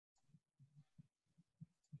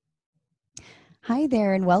Hi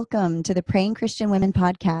there, and welcome to the Praying Christian Women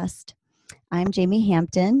podcast. I'm Jamie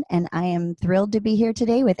Hampton, and I am thrilled to be here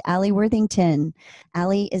today with Alli Worthington.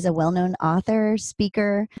 Alli is a well-known author,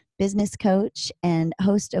 speaker, business coach, and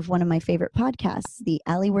host of one of my favorite podcasts, The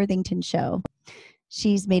Alli Worthington Show.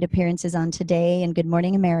 She's made appearances on Today and Good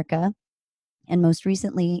Morning America, and most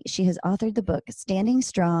recently, she has authored the book, Standing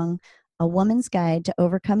Strong, A Woman's Guide to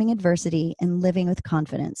Overcoming Adversity and Living with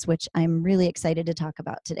Confidence, which I'm really excited to talk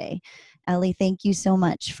about today. Alli, thank you so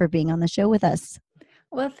much for being on the show with us.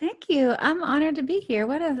 Well, thank you. I'm honored to be here.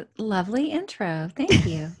 What a lovely intro. Thank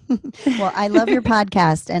you. Well, I love your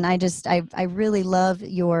podcast, and I really love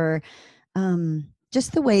your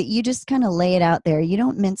just the way you just kind of lay it out there. You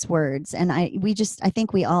don't mince words, and I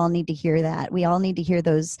think we all need to hear that. We all need to hear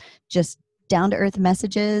those just down to earth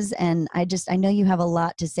messages, and I know you have a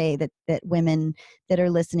lot to say that women that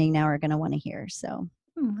are listening now are going to want to hear. So,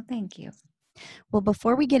 Thank you. well,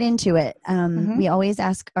 before we get into it, we always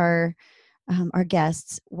ask our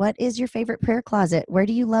guests, what is your favorite prayer closet? Where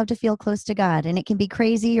do you love to feel close to God? And it can be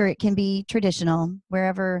crazy or it can be traditional,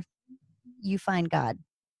 wherever you find God.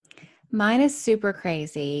 Mine is super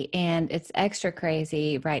crazy, and it's extra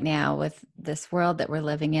crazy right now with this world that we're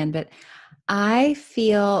living in. But I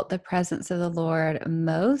feel the presence of the Lord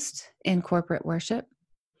most in corporate worship.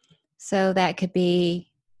 So that could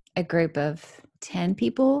be a group of 10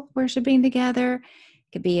 people worshiping together.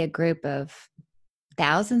 It could be a group of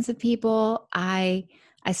thousands of people. I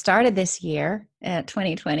started this year at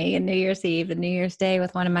 2020 and New Year's Eve and New Year's Day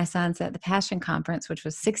with one of my sons at the Passion Conference, which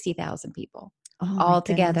was 60,000 people all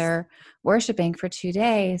together worshiping for 2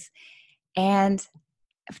 days. And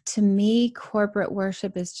to me, corporate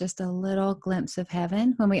worship is just a little glimpse of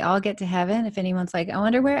heaven. When we all get to heaven, if anyone's like, I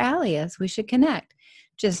wonder where Alli is, we should connect.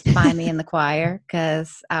 Just find me in the choir,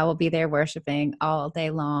 because I will be there worshiping all day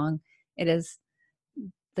long. It is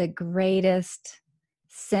the greatest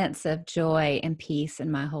sense of joy and peace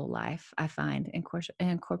in my whole life, I find in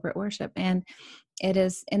corporate worship. And it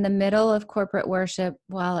is in the middle of corporate worship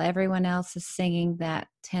while everyone else is singing that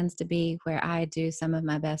tends to be where I do some of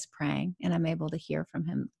my best praying, and I'm able to hear from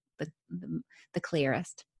him the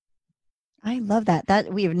clearest. I love that.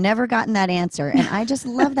 That we've never gotten that answer. And I just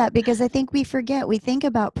love that, because I think we forget, we think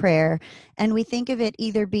about prayer and we think of it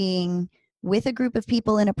either being with a group of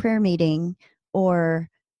people in a prayer meeting or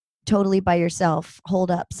totally by yourself,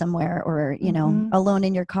 holed up somewhere, or, alone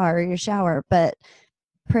in your car or your shower. But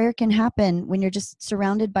prayer can happen when you're just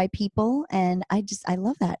surrounded by people. And I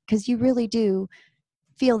love that, because you really do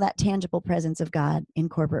feel that tangible presence of God in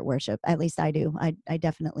corporate worship. At least I do. I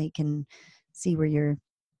definitely can see where you're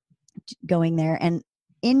going there. And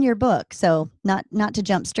in your book, so not to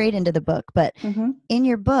jump straight into the book, but in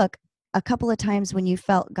your book, a couple of times when you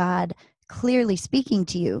felt God clearly speaking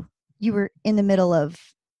to you, you were in the middle of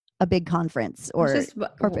a big conference or just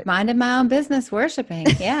corporate. Minding my own business, worshiping.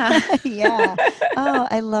 Yeah. Yeah. Oh,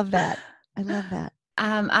 I love that. I love that.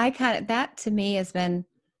 That to me has been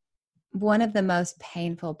one of the most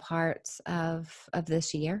painful parts of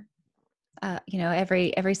this year.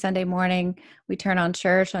 Every Sunday morning we turn on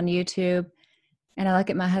church on YouTube, and I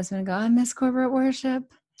look at my husband and go, I miss corporate worship.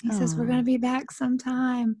 He says, we're going to be back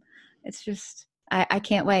sometime. It's just, I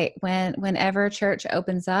can't wait. Whenever church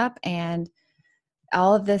opens up and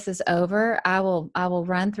all of this is over, I will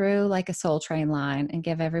run through like a Soul Train line and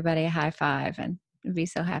give everybody a high five, and be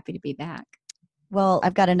so happy to be back. Well,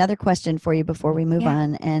 I've got another question for you before we move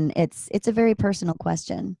on, and it's a very personal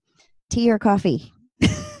question. Tea or coffee?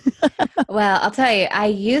 Well, I'll tell you, I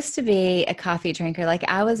used to be a coffee drinker. Like,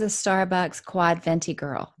 I was a Starbucks quad venti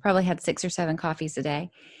girl, probably had 6 or 7 coffees a day.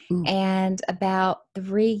 Ooh. And about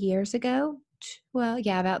 3 years ago,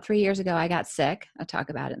 about 3 years ago, I got sick. I talk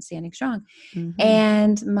about it in Standing Strong.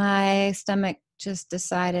 And my stomach just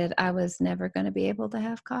decided I was never going to be able to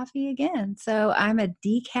have coffee again. So I'm a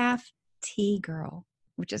decaf tea girl,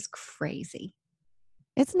 which is crazy.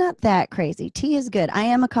 It's not that crazy. Tea is good. I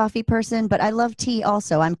am a coffee person, but I love tea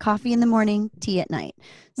also. I'm coffee in the morning, tea at night.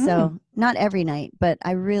 So not every night, but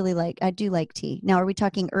I do like tea. Now, are we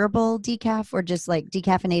talking herbal decaf or just like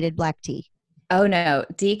decaffeinated black tea? Oh, no.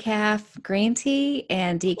 Decaf green tea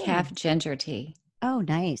and decaf ginger tea. Oh,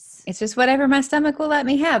 nice. It's just whatever my stomach will let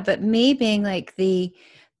me have. But me being like the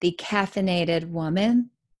caffeinated woman,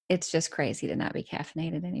 it's just crazy to not be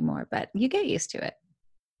caffeinated anymore. But you get used to it.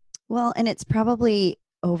 Well, and it's probably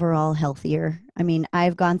overall healthier. I mean,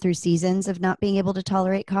 I've gone through seasons of not being able to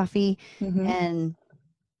tolerate coffee. And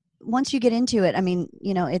once you get into it, I mean,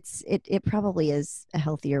 it probably is a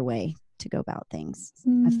healthier way to go about things.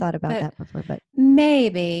 I've thought about that before, but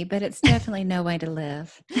maybe, but it's definitely no way to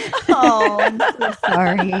live. Oh, I'm so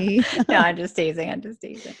sorry. No, I'm just teasing.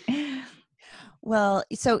 Well,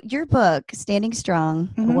 so your book, Standing Strong,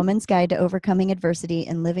 A Mm-hmm. Woman's Guide to Overcoming Adversity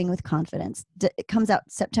and Living with Confidence, it comes out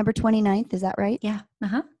September 29th. Is that right? Yeah.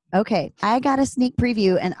 Uh-huh. Okay. I got a sneak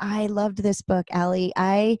preview and I loved this book, Allie.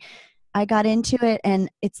 I got into it and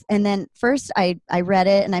then first I read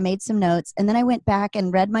it and I made some notes and then I went back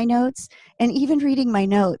and read my notes, and even reading my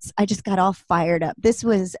notes I just got all fired up. This Oh,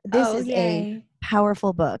 is a yay.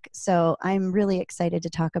 powerful book. So I'm really excited to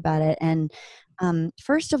talk about it. And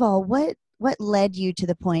first of all, what led you to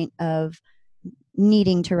the point of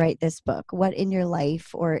needing to write this book? What in your life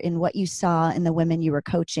or in what you saw in the women you were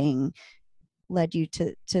coaching led you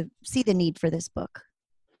to see the need for this book?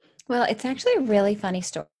 Well, it's actually a really funny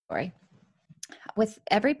story. With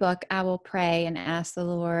every book, I will pray and ask the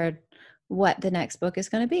Lord what the next book is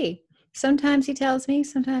going to be. Sometimes he tells me,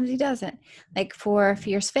 sometimes he doesn't. Like for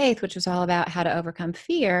Fierce Faith, which was all about how to overcome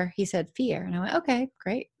fear, he said fear. And I went, okay,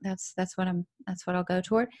 great. That's what I'll go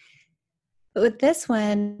toward. But with this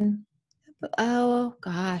one, oh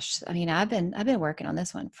gosh, I mean, I've been working on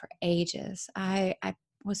this one for ages. I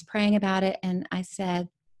was praying about it and I said,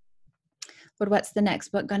 Lord, what's the next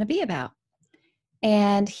book going to be about?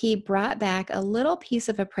 And he brought back a little piece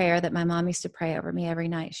of a prayer that my mom used to pray over me every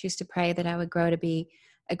night. She used to pray that I would grow to be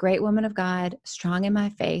a great woman of God, strong in my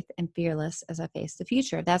faith, and fearless as I face the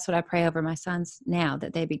future. That's what I pray over my sons now,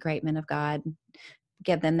 that they be great men of God,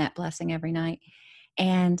 give them that blessing every night.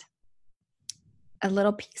 And a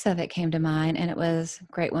little piece of it came to mind, and it was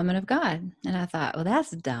great woman of God. And I thought, well,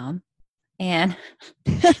 that's dumb. And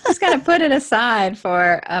just kind of put it aside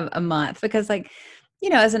for a month because, like,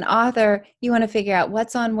 as an author, you want to figure out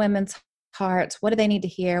what's on women's hearts. What do they need to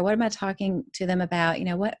hear? What am I talking to them about?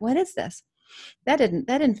 What is this? That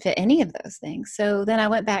didn't fit any of those things. So then I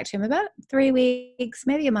went back to him about 3 weeks,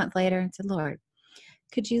 maybe a month later, and said, Lord,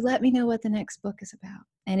 could you let me know what the next book is about?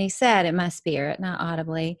 And he said in my spirit, not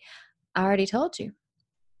audibly, I already told you.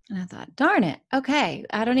 And I thought, darn it. Okay.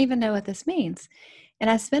 I don't even know what this means. And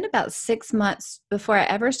I spent about 6 months before I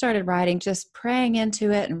ever started writing, just praying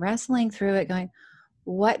into it and wrestling through it, going,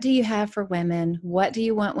 what do you have for women? What do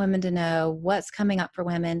you want women to know? What's coming up for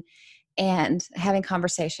women? And having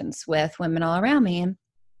conversations with women all around me. And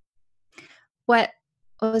what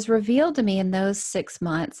was revealed to me in those 6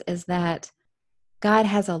 months is that God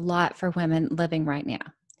has a lot for women living right now.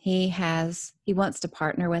 He wants to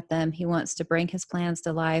partner with them. He wants to bring his plans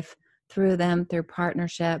to life through them, through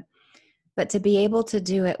partnership. But to be able to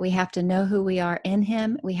do it, we have to know who we are in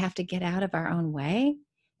him. We have to get out of our own way,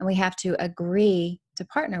 and we have to agree to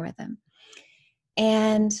partner with him.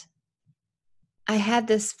 And I had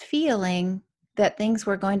this feeling that things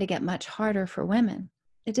were going to get much harder for women.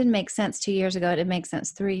 It didn't make sense 2 years ago. It didn't make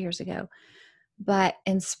sense 3 years ago. But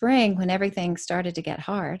in spring, when everything started to get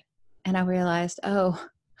hard, and I realized, oh,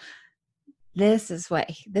 this is what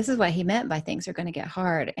he meant by things are going to get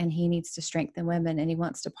hard, and he needs to strengthen women, and he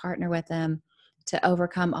wants to partner with them to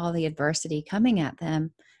overcome all the adversity coming at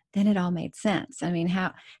them. Then it all made sense. I mean,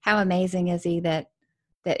 how amazing is he that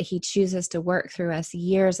he chooses to work through us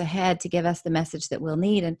years ahead to give us the message that we'll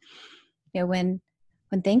need. And when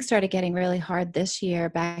things started getting really hard this year,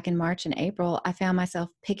 back in March and April, I found myself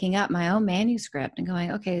picking up my own manuscript and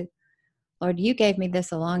going, okay, Lord, you gave me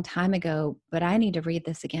this a long time ago, but I need to read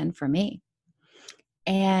this again for me.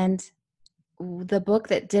 And the book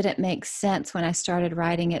that didn't make sense when I started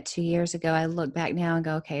writing it 2 years ago, I look back now and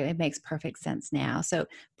go, okay, it makes perfect sense now. So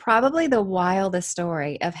probably the wildest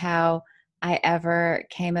story of how I ever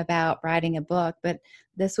came about writing a book, but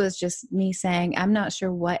this was just me saying, I'm not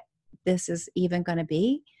sure what this is even going to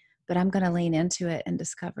be, but I'm going to lean into it and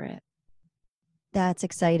discover it. That's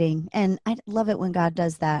exciting. And I love it when God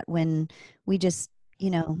does that, when we just,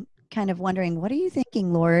 kind of wondering, what are you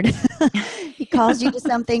thinking, Lord? He calls you to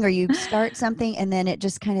something or you start something and then it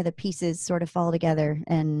just kind of the pieces sort of fall together.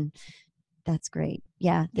 And that's great.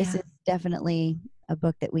 Yeah, this Yeah. is definitely a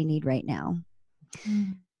book that we need right now.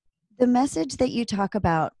 Mm. The message that you talk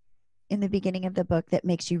about in the beginning of the book that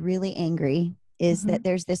makes you really angry is Mm-hmm. that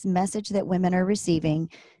there's this message that women are receiving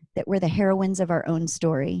that we're the heroines of our own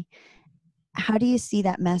story. How do you see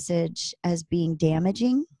that message as being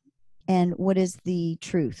damaging? And what is the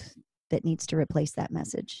truth that needs to replace that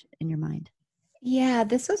message in your mind? Yeah,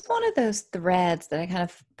 this was one of those threads that I kind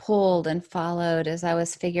of pulled and followed as I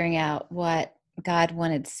was figuring out what God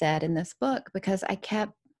wanted said in this book, because I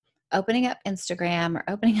kept opening up Instagram or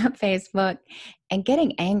opening up Facebook and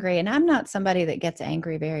getting angry. And I'm not somebody that gets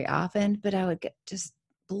angry very often, but I would get just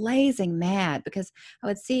blazing mad because I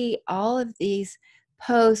would see all of these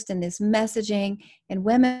posts and this messaging, and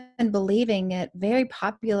women believing it, very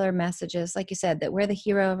popular messages, like you said, that we're the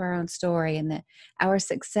hero of our own story and that our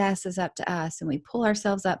success is up to us, and we pull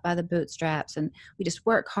ourselves up by the bootstraps and we just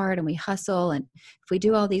work hard and we hustle, and if we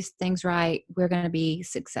do all these things right, we're going to be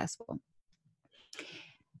successful.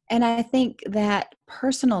 And I think that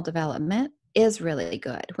personal development is really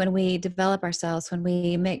good when we develop ourselves, when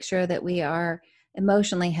we make sure that we are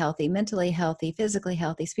emotionally healthy, mentally healthy, physically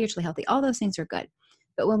healthy, spiritually healthy. All those things are good.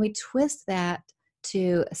 But when we twist that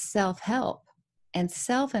to self-help and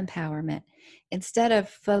self-empowerment, instead of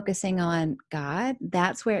focusing on God,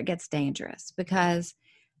 that's where it gets dangerous, because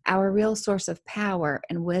our real source of power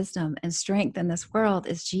and wisdom and strength in this world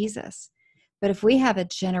is Jesus. But if we have a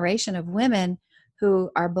generation of women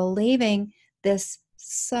who are believing this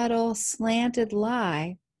subtle, slanted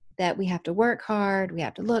lie that we have to work hard, we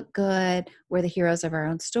have to look good, we're the heroes of our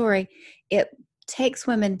own story, it takes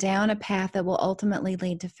women down a path that will ultimately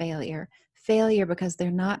lead to failure. Failure because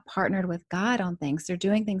they're not partnered with God on things. They're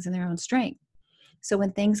doing things in their own strength. So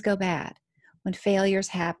when things go bad, when failures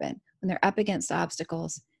happen, when they're up against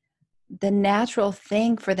obstacles, the natural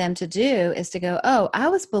thing for them to do is to go, oh, I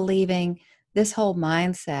was believing this whole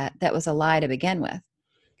mindset that was a lie to begin with.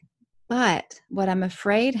 But what I'm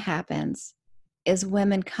afraid happens is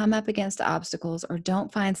women come up against obstacles or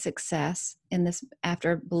don't find success in this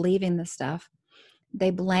after believing this stuff. They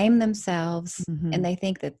blame themselves and they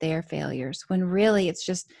think that they're failures, when really it's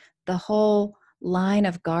just the whole line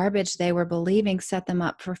of garbage they were believing set them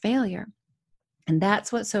up for failure. And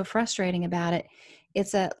that's what's so frustrating about it.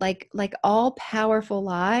 It's a like all powerful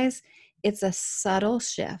lies, it's a subtle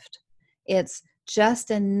shift. It's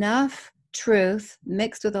just enough truth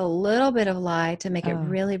mixed with a little bit of lie to make it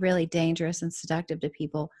really, really dangerous and seductive to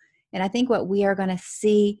people. And I think what we are going to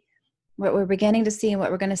see, what we're beginning to see and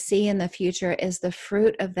what we're going to see in the future is the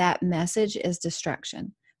fruit of that message is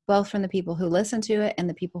destruction, both from the people who listen to it and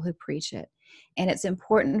the people who preach it. And it's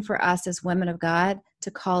important for us as women of God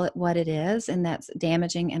to call it what it is, and that's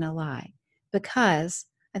damaging and a lie. Because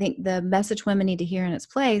I think the message women need to hear in its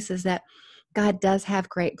place is that God does have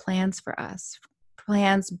great plans for us,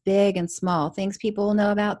 plans big and small, things people will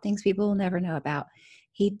know about, things people will never know about.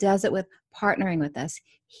 He does it with partnering with us.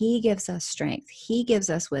 He gives us strength. He gives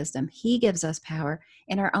us wisdom. He gives us power.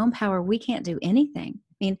 In our own power, we can't do anything.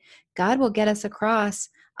 I mean, God will get us across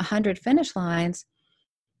 100 finish lines,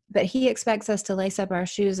 but he expects us to lace up our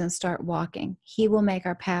shoes and start walking. He will make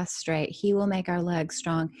our path straight. He will make our legs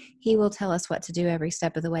strong. He will tell us what to do every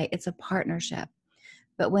step of the way. It's a partnership.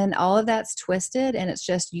 But when all of that's twisted and it's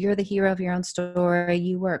just you're the hero of your own story,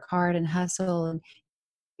 you work hard and hustle and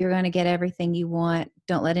you're going to get everything you want,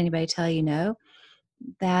 don't let anybody tell you no,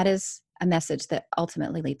 that is a message that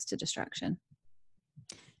ultimately leads to destruction.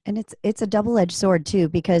 And it's a double-edged sword too,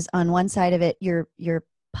 because on one side of it, you're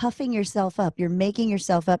puffing yourself up, you're making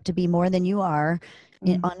yourself up to be more than you are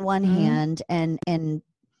on one hand, and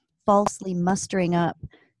falsely mustering up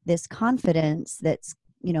this confidence that's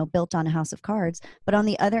built on a house of cards. But on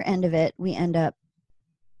the other end of it, we end up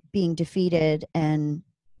being defeated and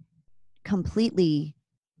completely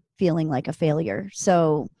feeling like a failure.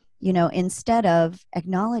 So instead of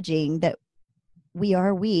acknowledging that we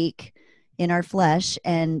are weak in our flesh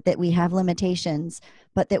and that we have limitations,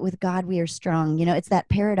 but that with God we are strong. It's that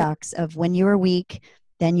paradox of when you are weak,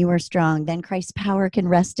 then you are strong. Then Christ's power can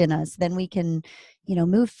rest in us. Then we can,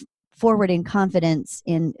 move forward in confidence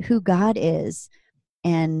in who God is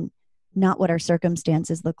and not what our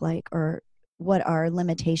circumstances look like or what our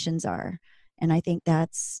limitations are. And I think that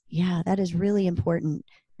is really important.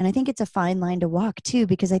 And I think it's a fine line to walk too,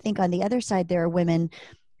 because I think on the other side, there are women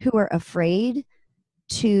who are afraid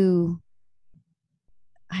to,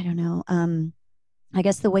 I don't know, I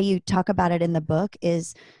guess the way you talk about it in the book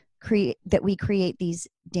is that we create these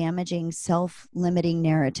damaging self-limiting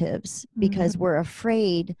narratives because we're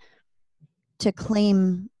afraid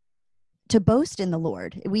to boast in the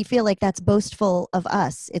Lord. We feel like that's boastful of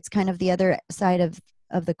us. It's kind of the other side of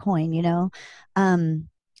the coin,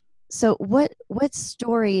 So what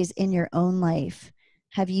stories in your own life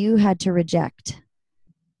have you had to reject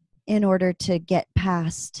in order to get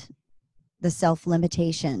past the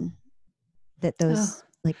self-limitation that those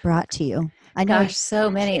brought to you? I know. Gosh, so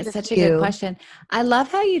many. It's such a good question. I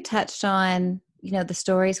love how you touched on, the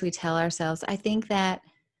stories we tell ourselves. I think that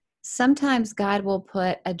sometimes God will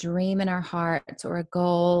put a dream in our hearts or a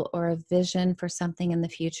goal or a vision for something in the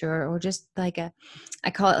future, or just I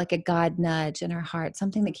call it like a God nudge in our heart,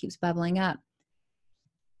 something that keeps bubbling up.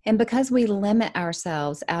 And because we limit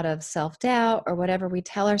ourselves out of self-doubt or whatever we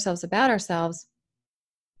tell ourselves about ourselves,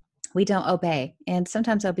 we don't obey. And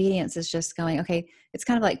sometimes obedience is just going, okay, it's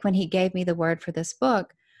kind of like when he gave me the word for this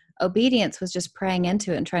book, obedience was just praying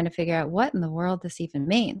into it and trying to figure out what in the world this even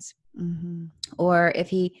means. Mm-hmm. Or if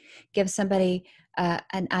he gives somebody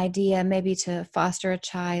an idea, maybe to foster a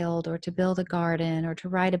child or to build a garden or to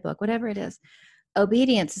write a book, whatever it is,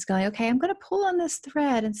 obedience is going, okay, I'm going to pull on this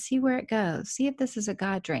thread and see where it goes, see if this is a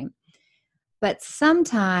God dream. But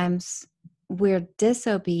sometimes we're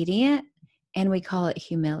disobedient and we call it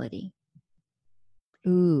humility.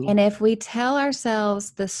 Ooh. And if we tell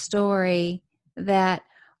ourselves the story that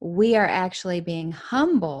we are actually being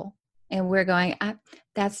humble and we're going,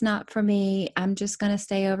 that's not for me. I'm just going to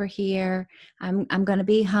stay over here. I'm going to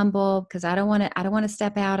be humble because I don't want to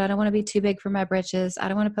step out. I don't want to be too big for my britches. I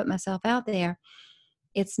don't want to put myself out there.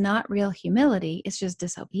 It's not real humility. It's just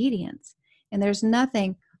disobedience. And there's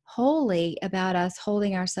nothing holy about us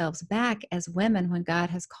holding ourselves back as women when God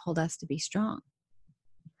has called us to be strong.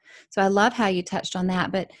 So I love how you touched on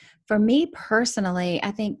that. But for me personally,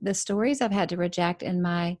 I think the stories I've had to reject in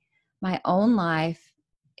my own life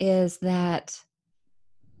is that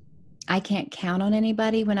I can't count on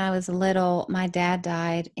anybody. When I was little, my dad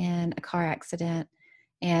died in a car accident,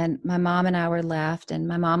 and my mom and I were left, and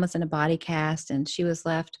my mom was in a body cast, and she was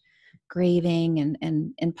left grieving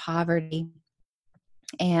and in poverty.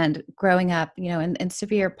 And growing up, in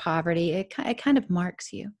severe poverty, it kind of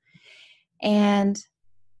marks you. And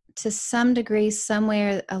to some degree,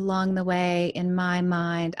 somewhere along the way in my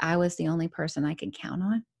mind, I was the only person I could count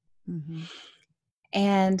on. Mm-hmm.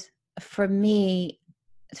 And for me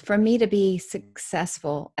to be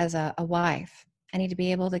successful as a wife, I need to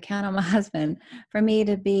be able to count on my husband. For me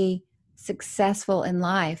to be successful in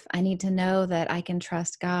life, I need to know that I can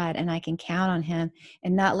trust God and I can count on him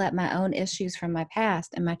and not let my own issues from my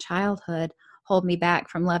past and my childhood hold me back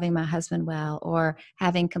from loving my husband well, or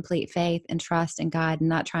having complete faith and trust in God and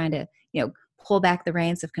not trying to, pull back the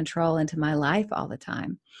reins of control into my life all the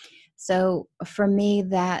time. So for me,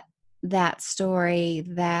 that story,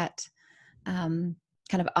 that kind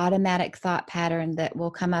of automatic thought pattern that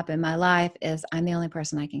will come up in my life is, I'm the only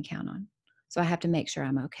person I can count on. So I have to make sure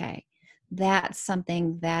I'm okay. That's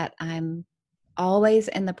something that I'm always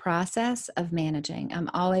in the process of managing. I'm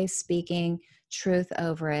always speaking truth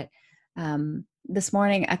over it. This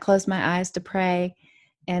morning, I closed my eyes to pray.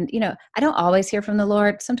 And, I don't always hear from the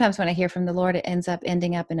Lord. Sometimes when I hear from the Lord, it ends up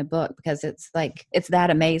ending up in a book because it's that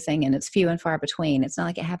amazing and it's few and far between. It's not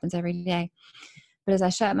like it happens every day. But as I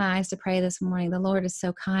shut my eyes to pray this morning, the Lord is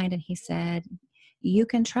so kind. And he said, you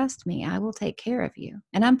can trust me. I will take care of you.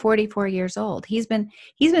 And I'm 44 years old. He's been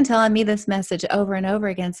telling me this message over and over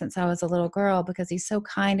again since I was a little girl, because he's so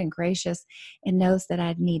kind and gracious and knows that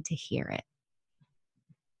I need to hear it.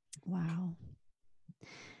 Wow.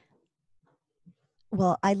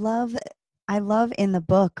 Well, I love in the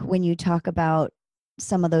book when you talk about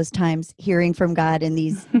some of those times hearing from God in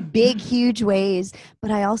these big, huge ways,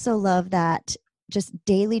 but I also love that just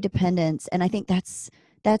daily dependence. And I think that's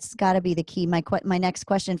got to be the key. My next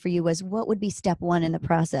question for you was, what would be step one in the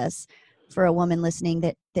process for a woman listening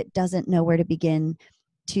that doesn't know where to begin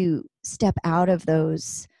to step out of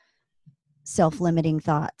those self-limiting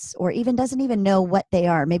thoughts, or even doesn't even know what they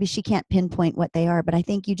are? Maybe she can't pinpoint what they are, but I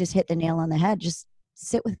think you just hit the nail on the head. Just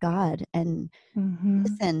sit with God and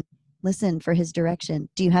listen for his direction.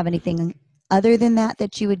 Do you have anything other than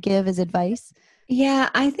that you would give as advice? Yeah,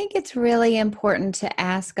 I think it's really important to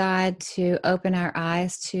ask God to open our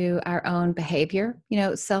eyes to our own behavior.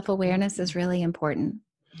 Self-awareness is really important.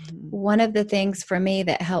 Mm-hmm. One of the things for me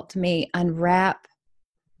that helped me unwrap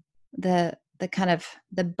the kind of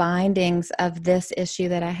the bindings of this issue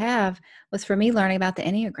that I have was for me learning about the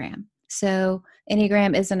Enneagram. So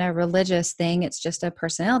Enneagram isn't a religious thing. It's just a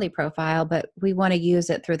personality profile, but we want to use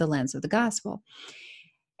it through the lens of the gospel.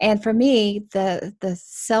 And for me, the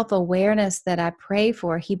self-awareness that I pray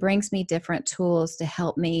for, he brings me different tools to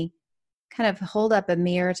help me kind of hold up a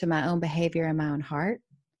mirror to my own behavior and my own heart.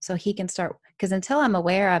 So he can start, because until I'm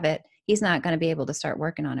aware of it, he's not going to be able to start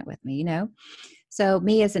working on it with me, So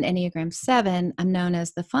me as an Enneagram 7, I'm known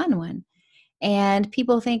as the fun one. And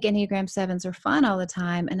people think Enneagram 7s are fun all the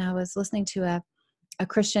time. And I was listening to a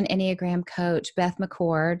Christian Enneagram coach, Beth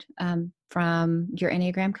McCord, from Your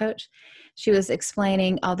Enneagram Coach. She was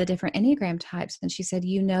explaining all the different Enneagram types. And she said,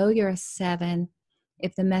 you're a 7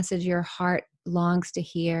 if the message your heart longs to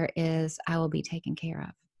hear is, I will be taken care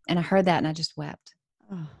of. And I heard that and I just wept.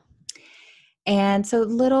 Oh. And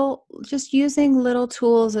so just using little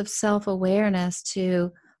tools of self-awareness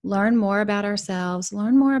to learn more about ourselves,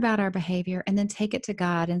 learn more about our behavior, and then take it to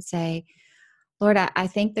God and say, Lord, I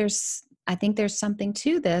think there's I think there's something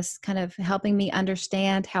to this kind of helping me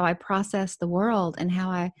understand how I process the world and how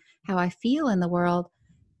I feel in the world.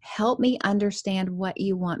 Help me understand what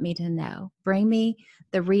you want me to know. Bring me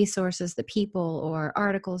the resources, the people or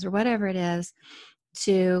articles or whatever it is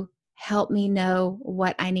to help me know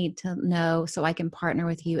what I need to know so I can partner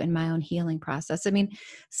with you in my own healing process. I mean,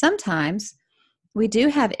 sometimes we do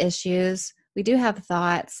have issues, we do have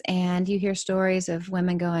thoughts, and you hear stories of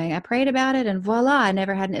women going, I prayed about it and voila, I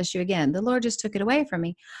never had an issue again. The Lord just took it away from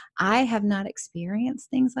me. I have not experienced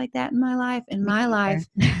things like that in my life. In Me my either. life,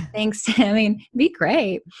 thanks to, I mean, be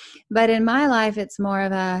great. But in my life, it's more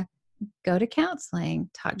of a go to counseling,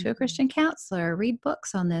 talk to a Christian counselor, read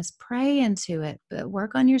books on this, pray into it, but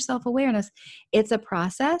work on your self awareness. It's a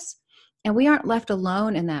process, and we aren't left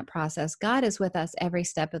alone in that process. God is with us every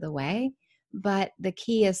step of the way, but the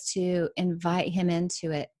key is to invite Him into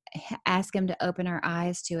it, ask Him to open our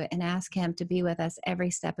eyes to it, and ask Him to be with us every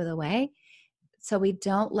step of the way. So we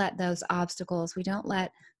don't let those obstacles, we don't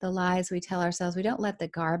let the lies we tell ourselves, we don't let the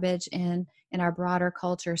garbage in our broader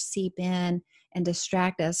culture seep in and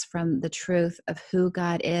distract us from the truth of who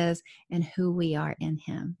God is and who we are in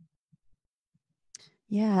Him.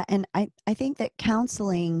 Yeah, and I think that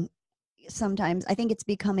counseling sometimes, I think it's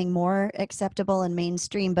becoming more acceptable and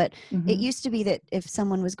mainstream, but it Mm-hmm. used to be that if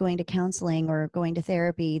someone was going to counseling or going to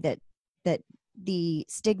therapy, that the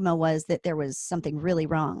stigma was that there was something really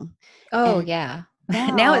wrong. Oh, And yeah. Now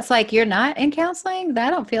now, it's like you're not in counseling. I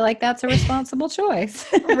don't feel like that's a responsible choice.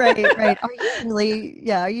 right, right. Are you really,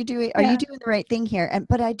 yeah, are you Yeah. doing the right thing here? And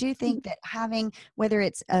but I do think that having, whether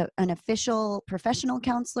it's an official professional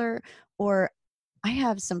counselor, or I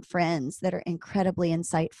have some friends that are incredibly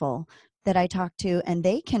insightful that I talk to, and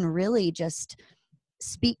they can really just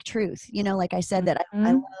speak truth. Like I said, that I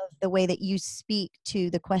Mm-hmm. love the way that you speak to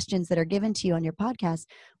the questions that are given to you on your podcast.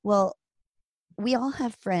 Well, we all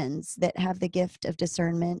have friends that have the gift of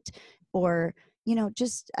discernment, or,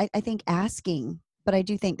 just, I think asking, but I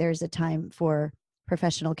do think there's a time for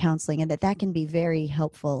professional counseling, and that can be very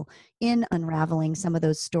helpful in unraveling some of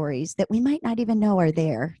those stories that we might not even know are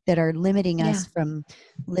there, that are limiting Yeah. us from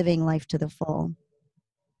living life to the full.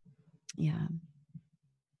 Yeah.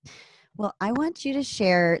 Well, I want you to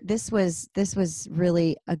share. This was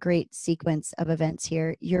really a great sequence of events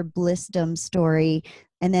here. Your blissdom story,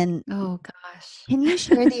 and then Oh, gosh. can you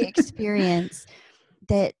share the experience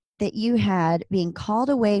that you had being called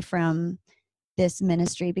away from this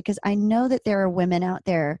ministry? Because I know that there are women out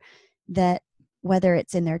there that, whether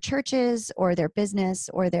it's in their churches or their business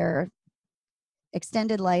or their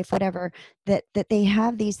extended life, whatever, that they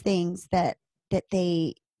have these things that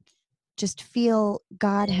they just feel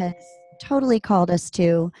God has totally called us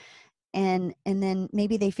to, and then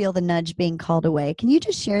maybe they feel the nudge being called away. Can you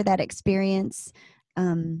just share that experience,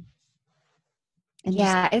 um and just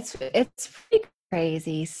Yeah, it's pretty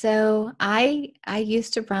crazy. So I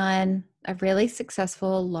used to run a really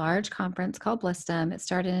successful large conference called Blistum. It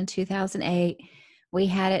started in 2008. We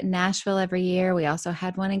had it in Nashville every year. We also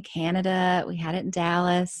had one in Canada. We had it in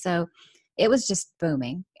Dallas. So it was just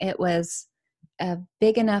booming. It was a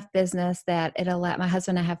big enough business that it allowed my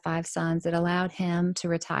husband. I have 5 sons. It allowed him to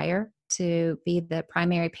retire to be the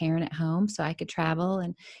primary parent at home, so I could travel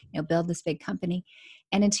and build this big company.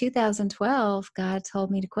 And in 2012, God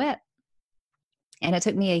told me to quit. And it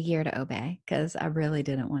took me a year to obey because I really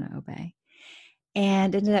didn't want to obey.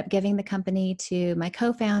 And ended up giving the company to my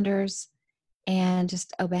co founders and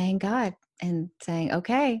just obeying God and saying,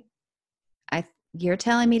 okay, I, you're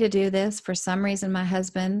telling me to do this. For some reason, my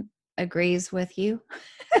husband agrees with you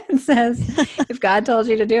and says, if God told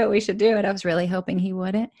you to do it, we should do it. I was really hoping he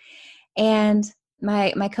wouldn't. And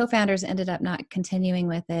my co-founders ended up not continuing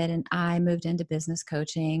with it, and I moved into business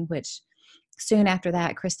coaching, which soon after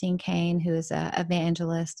that, Christine Kane, who is an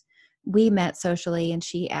evangelist, we met socially, and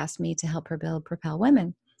she asked me to help her build Propel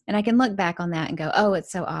Women. And I can look back on that and go, oh,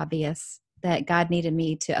 it's so obvious that God needed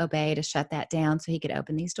me to obey to shut that down so he could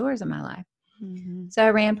open these doors in my life. Mhm. So I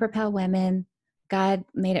ran Propel Women. God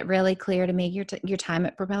made it really clear to me, your time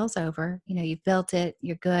at Propel's over. You've built it.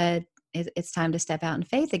 You're good. It's time to step out in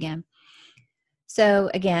faith again. So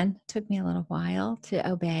again, took me a little while to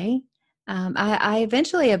obey. I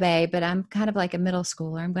eventually obey, but I'm kind of like a middle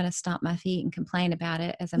schooler. I'm going to stomp my feet and complain about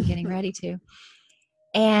it as I'm getting ready to.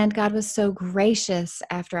 And God was so gracious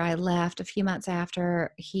after I left. A few months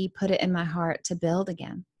after, he put it in my heart to build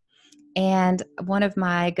again. And one of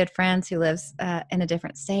my good friends who lives in a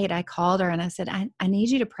different state, I called her and I said, I need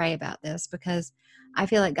you to pray about this because I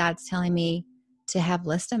feel like God's telling me to have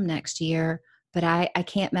Listum next year, but I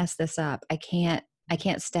can't mess this up. I can't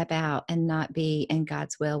step out and not be in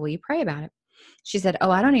God's will. Will you pray about it? She said,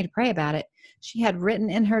 "Oh, I don't need to pray about it." She had written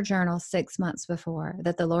in her journal 6 months before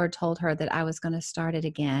that the Lord told her that I was going to start it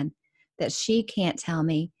again, that she can't tell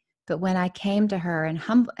me. But when I came to her and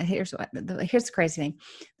here's the crazy thing.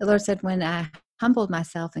 The Lord said, when I humbled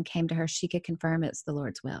myself and came to her, she could confirm it's the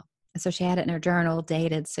Lord's will. And so she had it in her journal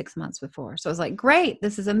dated 6 months before. So I was like, great,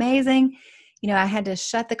 this is amazing. I had to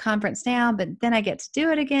shut the conference down, but then I get to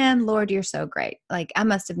do it again. Lord, you're so great. Like, I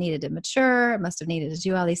must have needed to mature. I must have needed to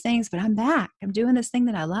do all these things, but I'm back. I'm doing this thing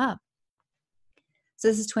that I love. So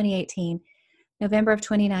this is 2018, November of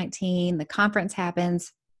 2019. The conference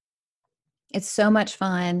happens. It's so much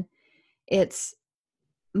fun. It's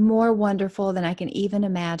more wonderful than I can even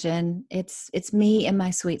imagine. It's me in my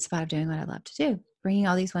sweet spot of doing what I love to do, bringing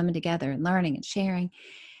all these women together and learning and sharing.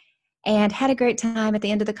 And had a great time at the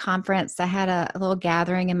end of the conference. I had a little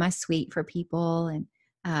gathering in my suite for people and,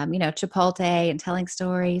 Chipotle and telling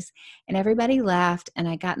stories. And everybody left. And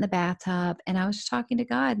I got in the bathtub and I was just talking to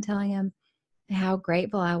God and telling him how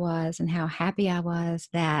grateful I was and how happy I was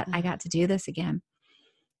that I got to do this again.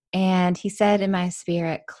 And he said in my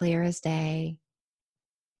spirit, clear as day,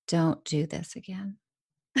 don't do this again.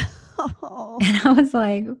 Oh. And I was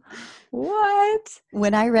like, what?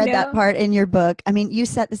 When I read that part in your book, I mean, you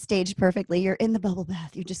set the stage perfectly. You're in the bubble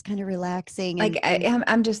bath. You're just kind of relaxing. Like,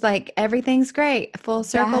 I'm just like, everything's great. Full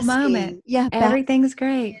circle moment. Yeah. Everything's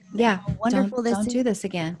great. Yeah. How wonderful Don't do this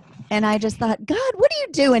again. And I just thought, God, what are you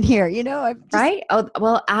doing here? Right? Oh,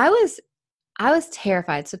 well, I was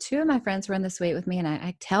terrified. So 2 of my friends were in the suite with me and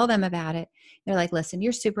I tell them about it. They're like, listen,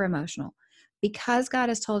 you're super emotional. Because God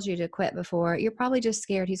has told you to quit before, you're probably just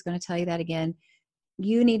scared he's going to tell you that again.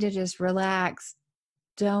 You need to just relax.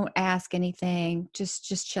 Don't ask anything.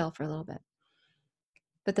 Just chill for a little bit.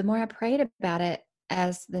 But the more I prayed about it,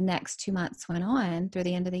 as the next 2 months went on through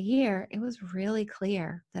the end of the year, it was really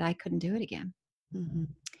clear that I couldn't do it again. Mm-hmm.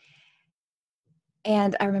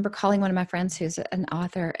 And I remember calling one of my friends who's an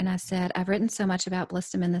author, and I said, I've written so much about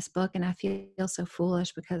blissdom in this book, and I feel so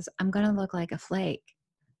foolish because I'm going to look like a flake.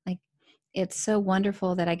 Like, it's so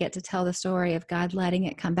wonderful that I get to tell the story of God letting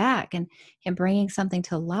it come back and him bringing something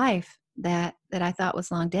to life that I thought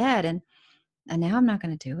was long dead. And now I'm not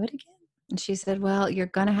going to do it again. And she said, well, you're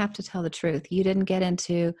going to have to tell the truth. You didn't get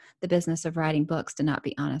into the business of writing books to not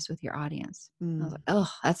be honest with your audience. I was like, oh,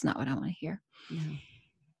 that's not what I want to hear. No.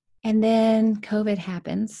 And then COVID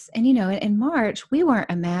happens. And, in March, we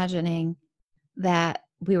weren't imagining that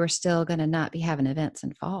we were still going to not be having events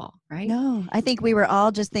in fall, right? No, I think we were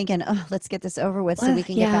all just thinking, oh, let's get this over with so we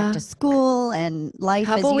can get back to school and life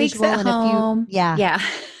as usual. Weeks at home. Yeah.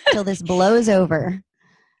 Till this blows over.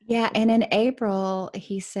 Yeah. And in April,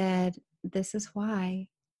 he said, this is why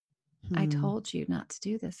I told you not to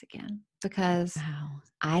do this again, because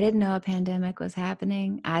I didn't know a pandemic was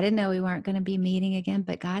happening. I didn't know we weren't going to be meeting again,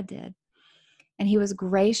 but God did. And he was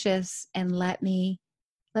gracious and let me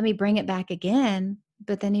bring it back again.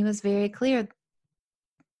 But then he was very clear,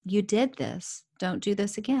 you did this, don't do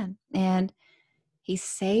this again. And he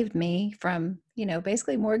saved me from,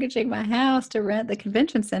 basically mortgaging my house to rent the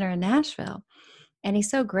convention center in Nashville. And he's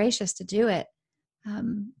so gracious to do it.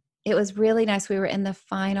 It was really nice. We were in the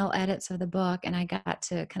final edits of the book, and I got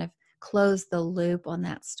to kind of close the loop on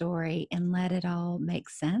that story and let it all make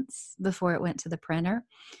sense before it went to the printer.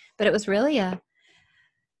 But it was really a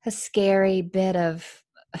scary bit of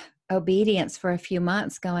obedience for a few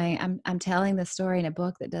months going, I'm telling the story in a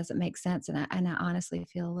book that doesn't make sense. And I honestly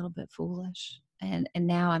feel a little bit foolish. And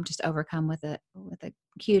now I'm just overcome with a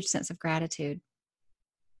huge sense of gratitude.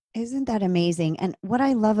 Isn't that amazing? And what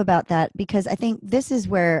I love about that, because I think this is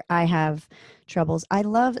where I have troubles. I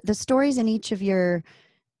love the stories in each of your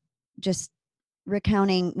just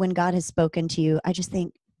recounting when God has spoken to you. I just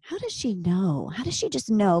think, how does she know? How does she just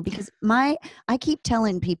know? Because I keep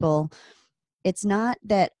telling people, it's not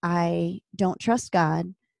that I don't trust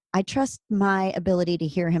God. I trust my ability to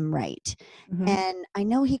hear him right. Mm-hmm. And I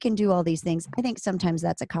know he can do all these things. I think sometimes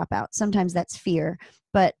that's a cop-out. Sometimes that's fear.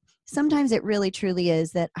 But sometimes it really truly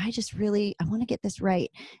is that I want to get this right.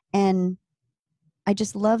 And I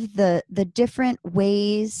just love the different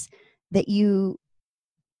ways that you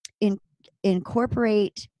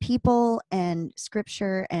incorporate people and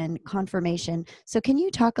scripture and confirmation. So can you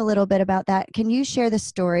talk a little bit about that? Can you share the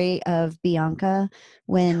story of Bianca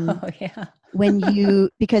when you,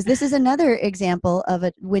 because this is another example of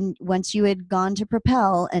it, once you had gone to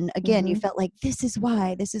Propel and again, you felt like, this is what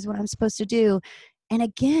I'm supposed to do. And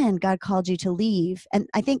again, God called you to leave. And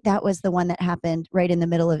I think that was the one that happened right in the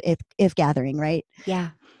middle of If Gathering, right?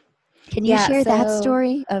 Yeah. Can you share that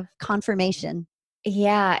story of confirmation?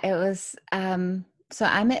 Yeah, it was, So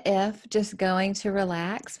I'm a if, just going to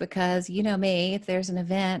relax because you know me, if there's an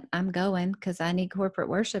event, I'm going because I need corporate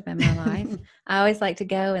worship in my life. I always like to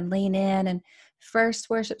go and lean in, and first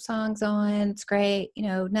worship song's on. It's great.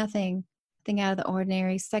 Nothing out of the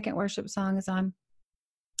ordinary. Second worship song is on.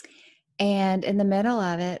 And in the middle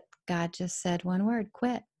of it, God just said one word,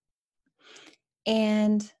 quit.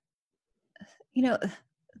 And, you know,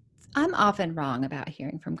 I'm often wrong about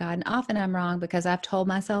hearing from God. And often I'm wrong because I've told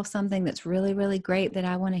myself something that's really, really great that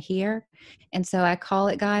I want to hear. And so I call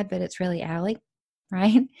it God, but it's really Allie,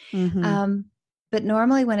 right? Mm-hmm. Um, but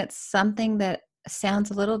normally when it's something that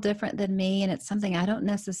sounds a little different than me and it's something I don't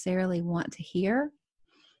necessarily want to hear,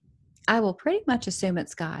 I will pretty much assume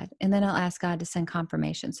it's God. And then I'll ask God to send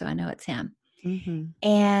confirmation so I know it's Him. Mm-hmm.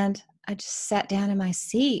 And I just sat down in my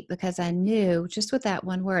seat because I knew just with that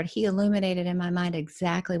one word, he illuminated in my mind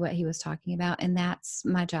exactly what he was talking about. And that's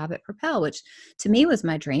my job at Propel, which to me was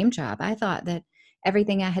my dream job. I thought that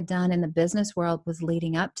everything I had done in the business world was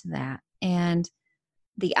leading up to that. And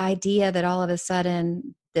the idea that all of a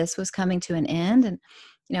sudden this was coming to an end. And,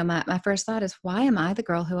 my first thought is, why am I the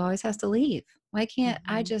girl who always has to leave? Why can't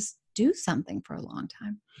I Mm-hmm. just do something for a long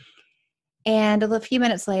time? And a few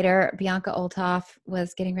minutes later, Bianca Olthoff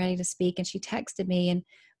was getting ready to speak, and she texted me. And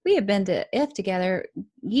we had been to IF together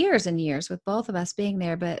years and years with both of us being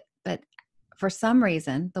there. But for some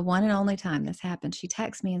reason, the one and only time this happened, she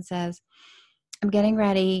texts me and says, I'm getting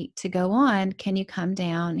ready to go on. Can you come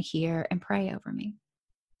down here and pray over me?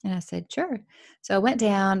 And I said, sure. So I went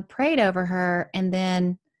down, prayed over her, and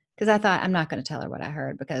then because I thought I'm not going to tell her what I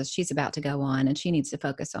heard because she's about to go on and she needs to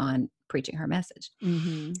focus on preaching her message.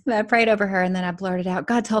 Mm-hmm. But I prayed over her and then I blurted out,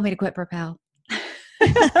 God told me to quit Propel.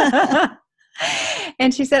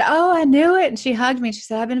 And she said, oh, I knew it. And she hugged me. She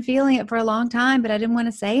said, I've been feeling it for a long time, but I didn't want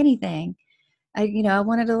to say anything. I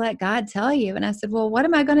wanted to let God tell you. And I said, well, what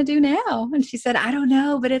am I going to do now? And she said, I don't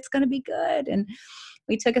know, but it's going to be good. And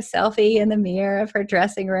we took a selfie in the mirror of her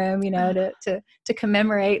dressing room, to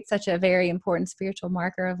commemorate such a very important spiritual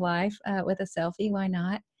marker of life with a selfie. Why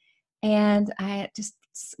not? And I just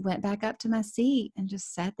went back up to my seat and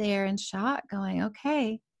just sat there in shock going,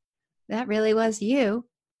 okay, that really was you.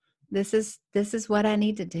 This is what I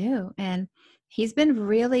need to do. And he's been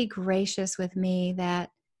really gracious with me that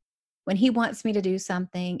when he wants me to do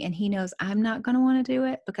something and he knows I'm not going to want to do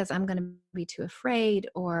it because I'm going to be too afraid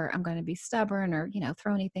or I'm going to be stubborn or,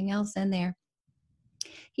 throw anything else in there.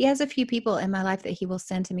 He has a few people in my life that he will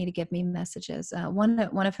send to me to give me messages. One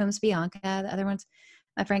of whom's Bianca. The other one's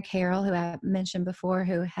my friend Carol, who I mentioned before,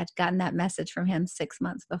 who had gotten that message from him 6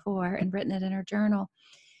 months before and written it in her journal.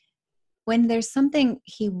 When there's something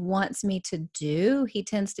he wants me to do, he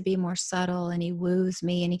tends to be more subtle and he woos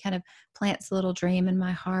me and he kind of plants a little dream in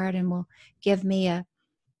my heart and will give me a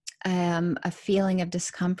feeling of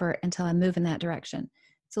discomfort until I move in that direction.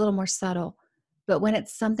 It's a little more subtle. But when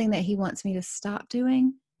it's something that he wants me to stop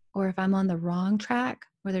doing, or if I'm on the wrong track,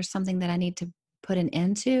 or there's something that I need to put an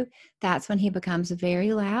end to, that's when he becomes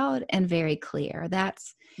very loud and very clear.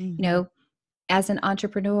 That's, Mm-hmm. as an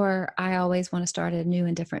entrepreneur, I always want to start a new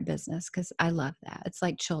and different business because I love that. It's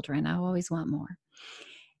like children. I always want more.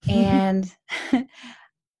 And,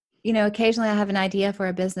 occasionally I have an idea for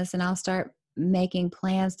a business and I'll start making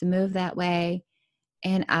plans to move that way.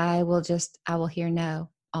 And I will hear no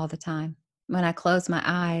all the time. When I close my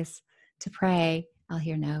eyes to pray, I'll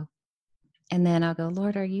hear no. And then I'll go,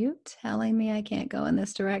 Lord, are you telling me I can't go in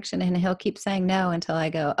this direction? And he'll keep saying no until I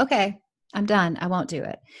go, okay, I'm done. I won't do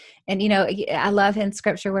it. And, I love in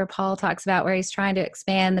scripture where Paul talks about where he's trying to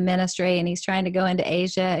expand the ministry and he's trying to go into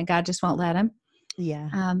Asia and God just won't let him. Yeah.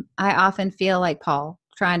 I often feel like Paul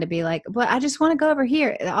trying to be like, but I just want to go over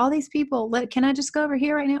here. All these people, can I just go over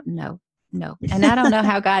here right now? No. And I don't know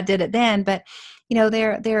how God did it then, but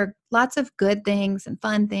there are lots of good things and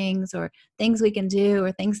fun things or things we can do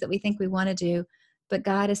or things that we think we want to do. But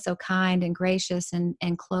God is so kind and gracious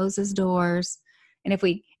and closes doors. And if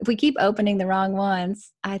we keep opening the wrong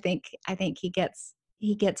ones, I think he gets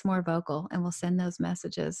more vocal and will send those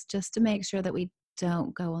messages just to make sure that we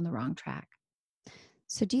don't go on the wrong track.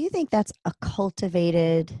 So do you think that's a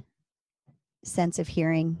cultivated sense of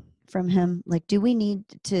hearing from him? Like, do we need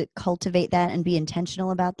to cultivate that and be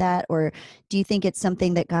intentional about that? Or do you think it's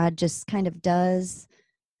something that God just kind of does?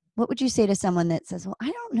 What would you say to someone that says, well,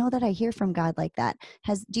 I don't know that I hear from God like that?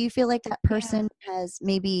 Do you feel like that Yeah. person has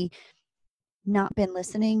maybe not been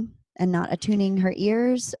listening and not attuning her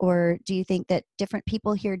ears? Or do you think that different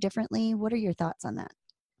people hear differently? What are your thoughts on that?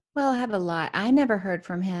 Well, I have a lot. I never heard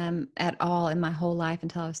from him at all in my whole life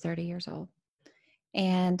until I was 30 years old.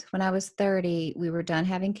 And when I was 30, we were done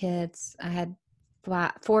having kids. I had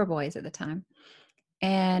four boys at the time.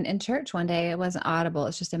 And in church one day, it wasn't audible.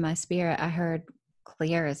 It's just in my spirit. I heard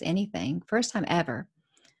clear as anything. First time ever.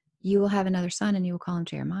 You will have another son and you will call him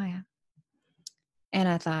Jeremiah. And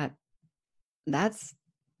I thought, that's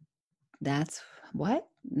what?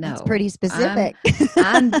 That's No, pretty specific.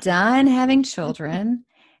 I'm done having children.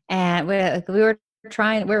 And we were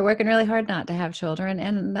working really hard not to have children.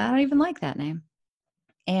 And I don't even like that name.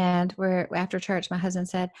 And after church, my husband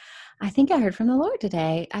said, I think I heard from the Lord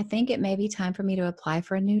today. I think it may be time for me to apply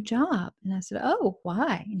for a new job. And I said, oh,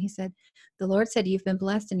 why? And he said, the Lord said, you've been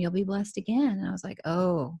blessed and you'll be blessed again. And I was like,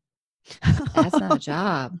 oh, that's not a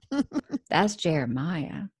job. That's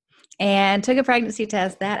Jeremiah. And took a pregnancy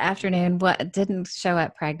test that afternoon. What didn't show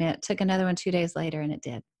up pregnant. Took another one 2 days later, and it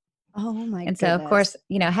did. Oh my And goodness. so, of course,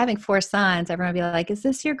 having 4 sons, everyone would be like, is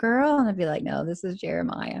this your girl? And I'd be like, no, this is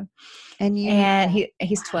Jeremiah. And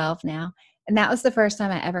He's 12 now. And that was the first time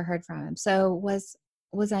I ever heard from him. So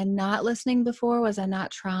was I not listening before? Was I not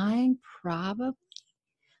trying? Probably.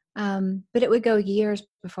 But it would go years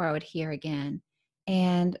before I would hear again.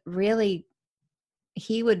 And really,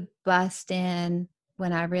 he would bust in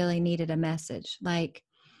when I really needed a message. Like,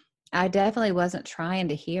 I definitely wasn't trying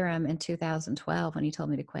to hear him in 2012 when he told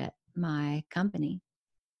me to quit my company.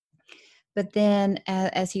 But then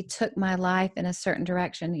as he took my life in a certain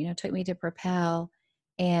direction, took me to Propel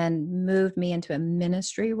and moved me into a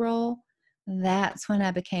ministry role, that's when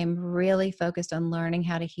I became really focused on learning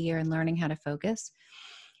how to hear and learning how to focus.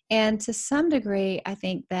 And to some degree, I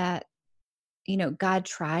think that, God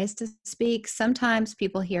tries to speak. Sometimes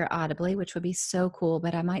people hear audibly, which would be so cool,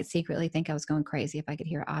 but I might secretly think I was going crazy if I could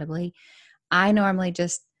hear audibly. I normally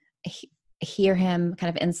just hear him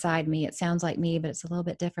kind of inside me. It sounds like me, but it's a little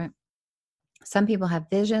bit different. Some people have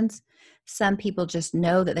visions. Some people just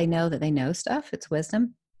know that they know stuff. It's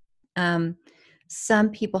wisdom. Some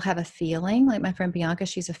people have a feeling, like my friend Bianca,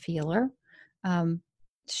 she's a feeler.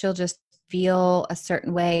 She'll just feel a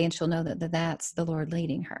certain way and she'll know that that's the Lord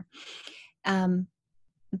leading her.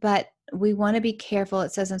 But we want to be careful.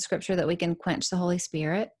 It says in scripture that we can quench the Holy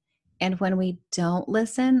Spirit. And when we don't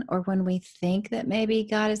listen, or when we think that maybe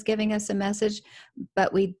God is giving us a message,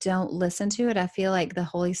 but we don't listen to it, I feel like the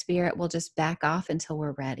Holy Spirit will just back off until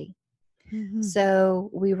we're ready. Mm-hmm. So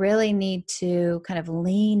we really need to kind of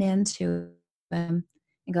lean into Him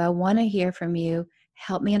and go, I want to hear from you.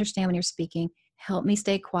 Help me understand when you're speaking. Help me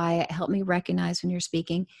stay quiet. Help me recognize when you're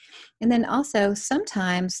speaking. And then also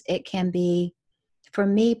sometimes it can be, for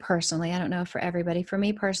me personally, I don't know for everybody, for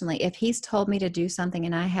me personally, if he's told me to do something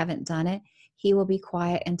and I haven't done it, he will be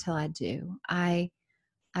quiet until I do. I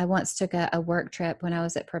once took a work trip when I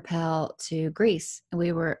was at Propel to Greece, and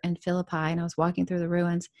we were in Philippi, and I was walking through the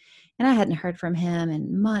ruins, and I hadn't heard from him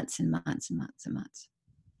in months and months and months and months.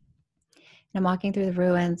 And I'm walking through the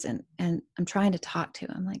ruins, and I'm trying to talk to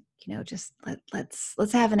him, like, just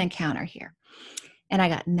let's have an encounter here. And I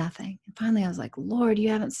got nothing. And finally I was like, Lord, you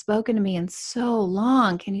haven't spoken to me in so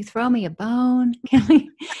long. Can you throw me a bone?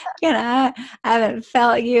 I haven't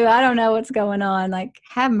felt you. I don't know what's going on. Like,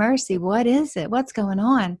 have mercy. What is it? What's going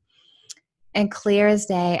on? And clear as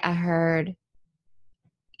day, I heard,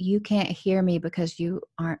 you can't hear me because you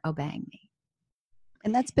aren't obeying me.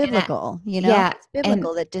 And that's biblical, Yeah. It's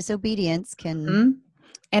biblical that disobedience can. Mm-hmm.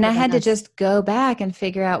 And I had to just go back and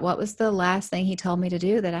figure out what was the last thing he told me to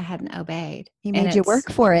do that I hadn't obeyed. He made you work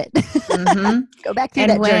for it. Mm-hmm. Go back through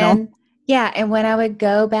that journal. Yeah. And when I would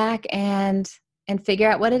go back and figure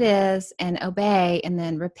out what it is and obey and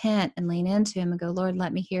then repent and lean into him and go, Lord,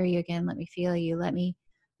 let me hear you again. Let me feel you. Let me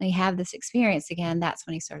have this experience again. That's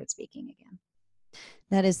when he started speaking again.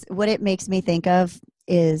 That is what it makes me think of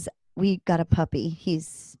is we got a puppy.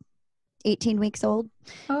 He's 18 weeks old.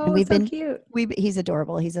 Oh, and we've so been cute. He's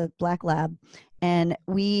adorable. He's a black lab. And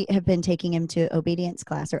we have been taking him to obedience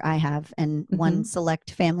class, or I have, and one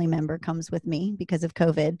select family member comes with me because of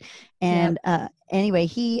COVID. And anyway,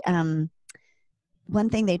 he, one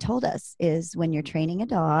thing they told us is when you're training a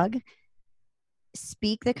dog,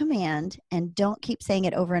 speak the command and don't keep saying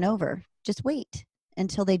it over and over. Just wait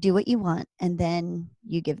until they do what you want, and then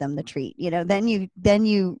you give them the treat. Then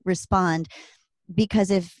you respond.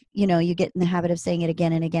 Because if, you get in the habit of saying it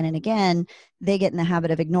again and again and again, they get in the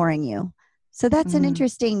habit of ignoring you. So that's an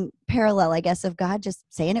interesting parallel, I guess, of God just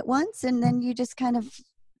saying it once, and then you just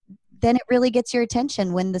then it really gets your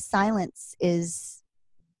attention when the silence is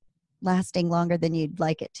lasting longer than you'd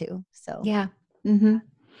like it to. So, yeah. Mm-hmm.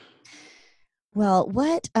 Well,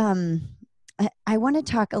 what, I want to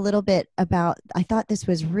talk a little bit about, I thought this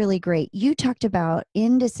was really great. You talked about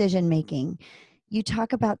indecision making. You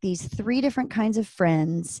talk about these 3 different kinds of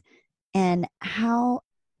friends and how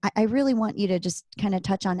I really want you to just kind of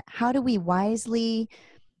touch on how do we wisely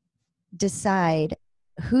decide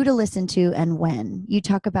who to listen to and when. You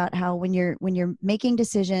talk about how when you're making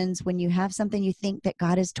decisions, when you have something you think that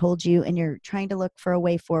God has told you and you're trying to look for a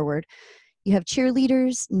way forward, you have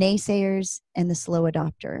cheerleaders, naysayers, and the slow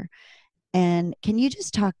adopter. And can you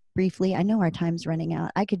just talk briefly? I know our time's running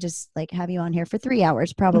out. I could just like have you on here for 3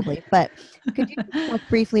 hours probably, but could you just talk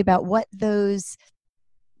briefly about what those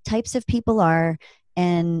types of people are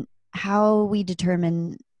and how we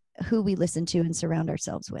determine who we listen to and surround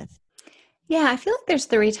ourselves with? Yeah, I feel like there's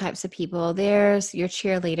three types of people. There's your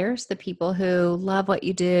cheerleaders, the people who love what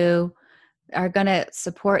you do, are going to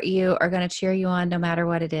support you, are going to cheer you on no matter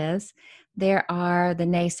what it is. There are the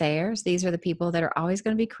naysayers. These are the people that are always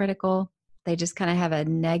going to be critical. They just kind of have a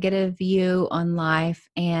negative view on life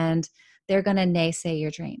and they're going to naysay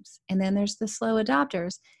your dreams. And then there's the slow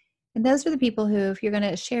adopters. And those are the people who, if you're going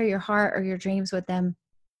to share your heart or your dreams with them,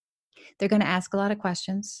 they're going to ask a lot of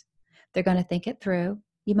questions. They're going to think it through.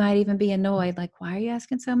 You might even be annoyed, like, why are you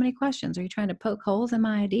asking so many questions? Are you trying to poke holes in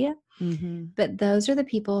my idea? Mm-hmm. But those are the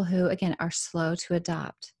people who, again, are slow to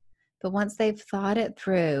adopt. But once they've thought it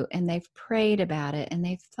through and they've prayed about it and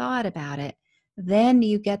they've thought about it, then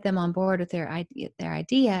you get them on board with their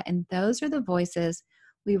idea. And those are the voices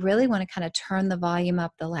we really want to kind of turn the volume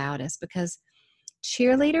up the loudest, because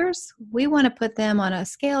cheerleaders, we want to put them on a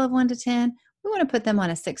scale of 1 to 10. We want to put them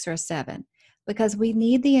on a 6 or a 7 because we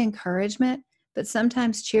need the encouragement. But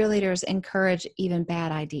sometimes cheerleaders encourage even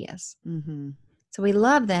bad ideas. Mm-hmm. So we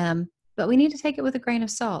love them, but we need to take it with a grain of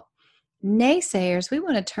salt. Naysayers, we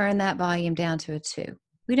want to turn that volume down to a 2.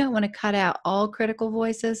 We don't want to cut out all critical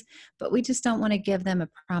voices, but we just don't want to give them a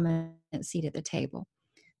prominent seat at the table.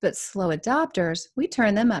 But slow adopters, we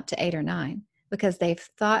turn them up to 8 or 9 because they've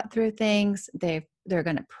thought through things. They're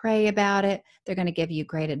going to pray about it. They're going to give you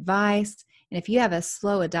great advice. And if you have a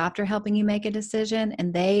slow adopter helping you make a decision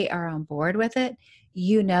and they are on board with it,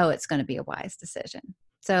 you know it's going to be a wise decision.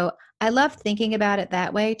 So I love thinking about it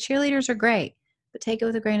that way. Cheerleaders are great, but take it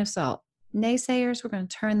with a grain of salt. Naysayers, we're going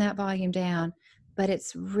to turn that volume down, but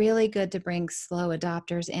it's really good to bring slow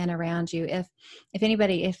adopters in around you. If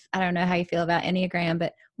anybody, if I don't know how you feel about Enneagram,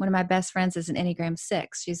 but one of my best friends is an Enneagram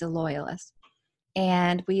 6. She's a loyalist.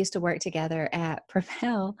 And we used to work together at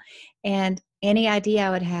Propel. And any idea I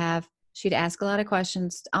would have, she'd ask a lot of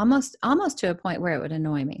questions, almost to a point where it would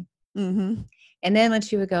annoy me. Mm-hmm. And then when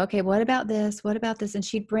she would go, okay, what about this? What about this? And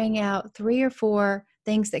she'd bring out 3 or 4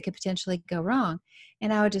 things that could potentially go wrong.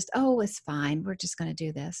 And I would just, oh, it's fine. We're just going to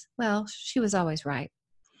do this. Well, she was always right.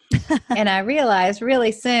 And I realized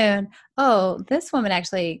really soon, oh, this woman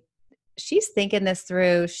actually, she's thinking this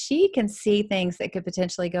through. She can see things that could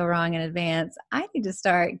potentially go wrong in advance. I need to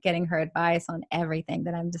start getting her advice on everything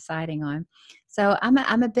that I'm deciding on. So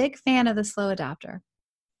I'm a big fan of the slow adopter.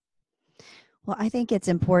 Well, I think it's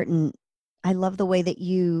important. I love the way that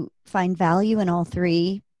you find value in all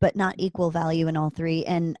three, but not equal value in all three.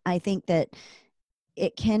 And I think that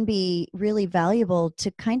it can be really valuable to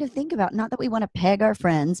kind of think about, not that we want to peg our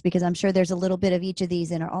friends, because I'm sure there's a little bit of each of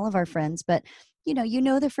these in all of our friends, but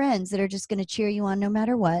the friends that are just going to cheer you on no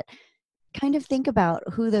matter what. Kind of think about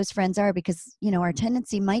who those friends are, because our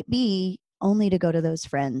tendency might be only to go to those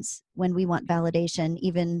friends when we want validation,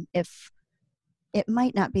 even if it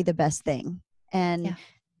might not be the best thing. And Yeah.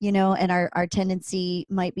 and our tendency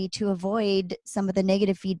might be to avoid some of the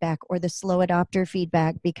negative feedback or the slow adopter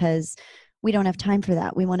feedback because we don't have time for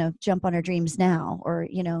that. We want to jump on our dreams now, or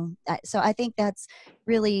so I think that's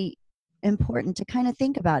really important to kind of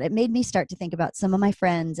think about. It made me start to think about some of my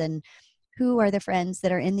friends and who are the friends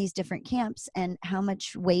that are in these different camps and how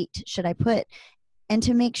much weight should I put, and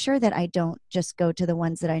to make sure that I don't just go to the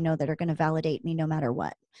ones that I know that are going to validate me no matter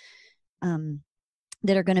what.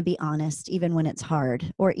 That are going to be honest even when it's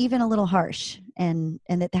hard or even a little harsh, and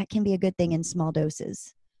that can be a good thing in small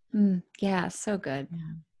doses. Yeah, so good.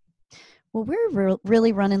 Yeah. Well, we're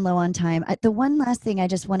really running low on time. The one last thing I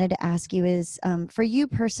just wanted to ask you is, for you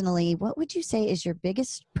personally, what would you say is your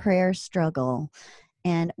biggest prayer struggle,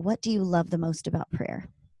 and what do you love the most about prayer?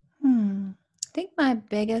 I think my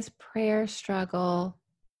biggest prayer struggle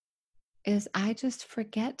is I just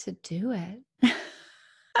forget to do it.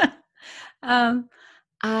 um,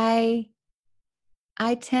 I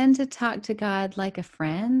I tend to talk to God like a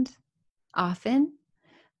friend often,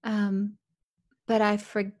 um, but I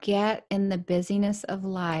forget in the busyness of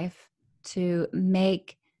life to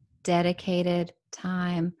make dedicated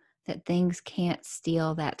time, that things can't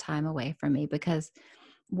steal that time away from me because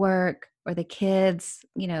work or the kids,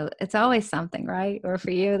 it's always something, right? Or for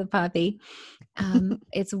you, the puppy.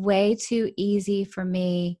 It's way too easy for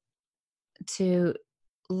me to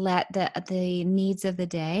let the needs of the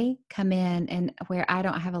day come in, and where I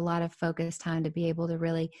don't have a lot of focus time to be able to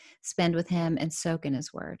really spend with him and soak in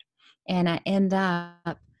his word. And I end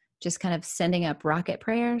up just kind of sending up rocket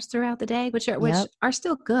prayers throughout the day, which Yep. are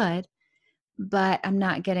still good, but I'm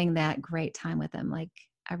not getting that great time with him like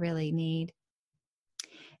I really need.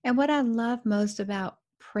 And what I love most about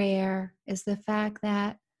prayer is the fact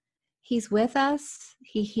that he's with us,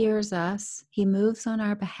 he hears us, he moves on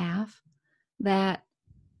our behalf, that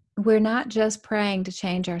we're not just praying to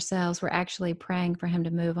change ourselves, we're actually praying for him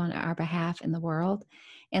to move on our behalf in the world,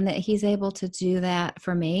 and that he's able to do that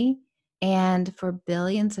for me and for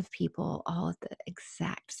billions of people all at the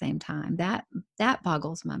exact same time. That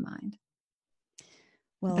boggles my mind.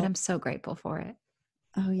 But Well, I'm so grateful for it.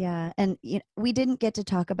 oh yeah. And we didn't get to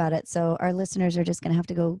talk about it. So our listeners are just going to have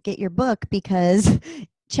to go get your book, because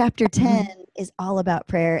chapter 10 is all about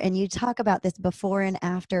prayer. And you talk about this before and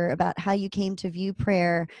after, about how you came to view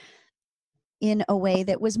prayer in a way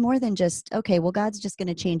that was more than just, okay, well, God's just going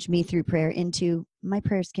to change me through prayer, into my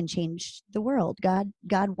prayers can change the world. God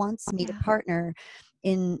wants me to partner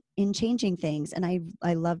in changing things. And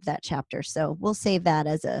I love that chapter. So we'll save that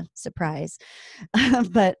as a surprise.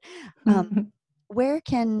 But where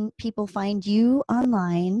can people find you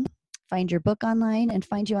online, find your book online, and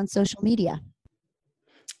find you on social media?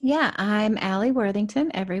 Yeah, I'm Alli Worthington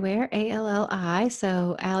everywhere, ALLI.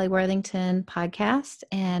 So Alli Worthington podcast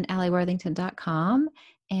and alliworthington.com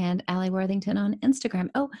and Alli Worthington on Instagram.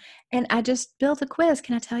 Oh, and I just built a quiz.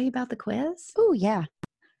 Can I tell you about the quiz? Oh, yeah.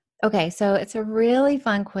 Okay, so it's a really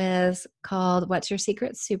fun quiz called What's Your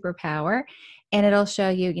Secret Superpower? And it'll show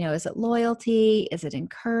you, is it loyalty? Is it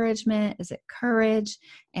encouragement? Is it courage?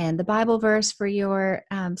 And the Bible verse for your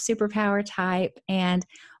superpower type, and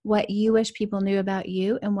what you wish people knew about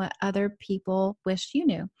you and what other people wish you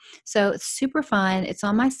knew. So it's super fun. It's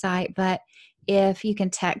on my site, but if you can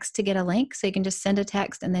text to get a link, so you can just send a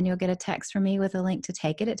text and then you'll get a text from me with a link to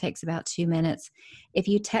take it. It takes about 2 minutes. If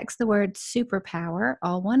you text the word superpower,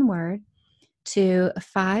 all one word, to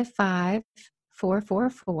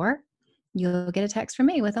 55444, you'll get a text from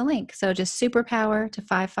me with a link. So just superpower to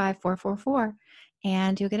 55444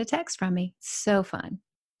 and you'll get a text from me. So fun.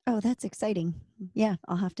 Oh, that's exciting. Yeah,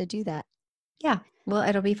 I'll have to do that. Yeah. Well,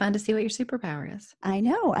 it'll be fun to see what your superpower is. I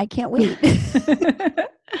know. I can't wait.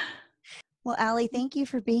 Well, Alli, thank you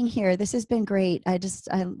for being here. This has been great. I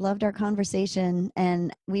loved our conversation,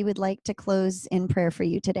 and we would like to close in prayer for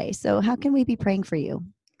you today. So how can we be praying for you?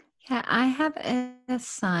 Yeah, I have a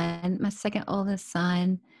son. My second oldest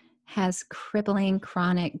son has crippling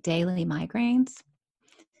chronic daily migraines.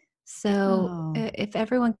 So Oh, if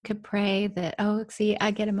everyone could pray that, see, I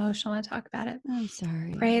get emotional when I talk about it. I'm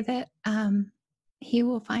sorry. Pray that he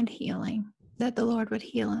will find healing, that the Lord would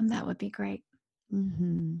heal him. That would be great.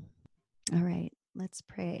 Mm-hmm. All right, let's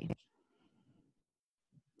pray.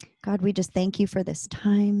 God, we just thank you for this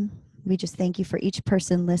time. We just thank you for each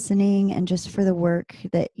person listening, and just for the work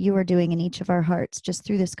that you are doing in each of our hearts just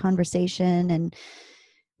through this conversation. And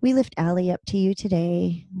we lift Alli up to you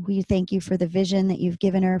today. We thank you for the vision that you've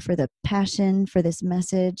given her, for the passion for this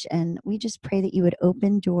message. And we just pray that you would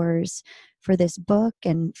open doors for this book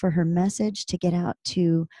and for her message to get out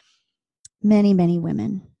to many, many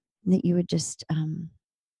women, that you would just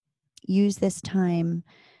use this time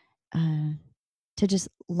to just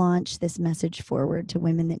launch this message forward to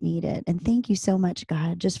women that need it. And thank you so much,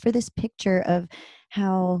 God, just for this picture of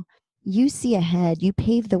how you see ahead. You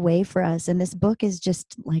pave the way for us. And this book is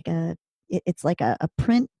just like it's like a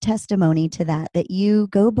print testimony to that you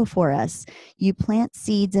go before us. You plant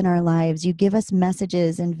seeds in our lives. You give us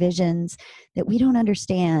messages and visions that we don't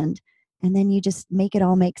understand. And then you just make it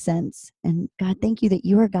all make sense. And God, thank you that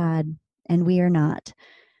you are God and we are not.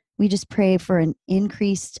 We just pray for an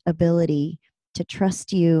increased ability to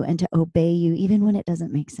trust you and to obey you, even when it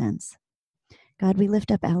doesn't make sense. God, we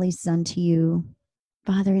lift up Alli's son to you.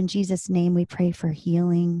 Father, in Jesus' name, we pray for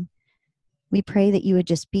healing. We pray that you would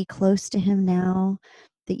just be close to him now,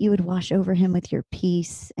 that you would wash over him with your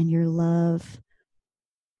peace and your love.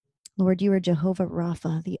 Lord, you are Jehovah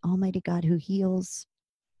Rapha, the Almighty God who heals.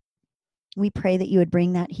 We pray that you would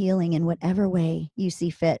bring that healing in whatever way you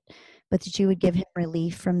see fit, but that you would give him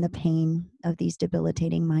relief from the pain of these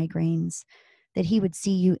debilitating migraines, that he would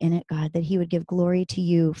see you in it, God, that he would give glory to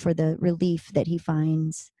you for the relief that he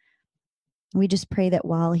finds. We just pray that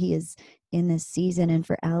while he is in this season, and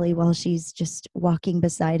for Alli, while she's just walking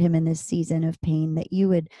beside him in this season of pain, that you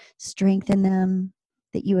would strengthen them,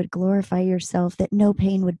 that you would glorify yourself, that no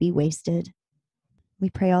pain would be wasted. We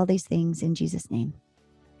pray all these things in Jesus' name.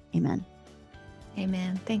 Amen.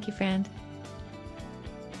 Amen. Thank you, friend.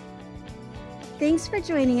 Thanks for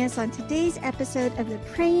joining us on today's episode of the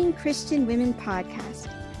Praying Christian Women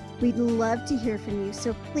podcast. We'd love to hear from you,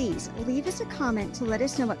 so please leave us a comment to let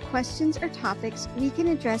us know what questions or topics we can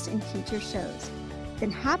address in future shows. Then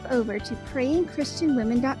hop over to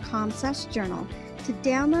prayingchristianwomen.com/journal to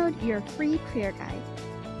download your free prayer guide.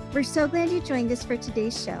 We're so glad you joined us for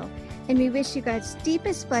today's show, and we wish you God's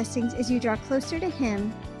deepest blessings as you draw closer to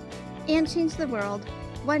Him and change the world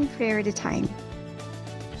one prayer at a time.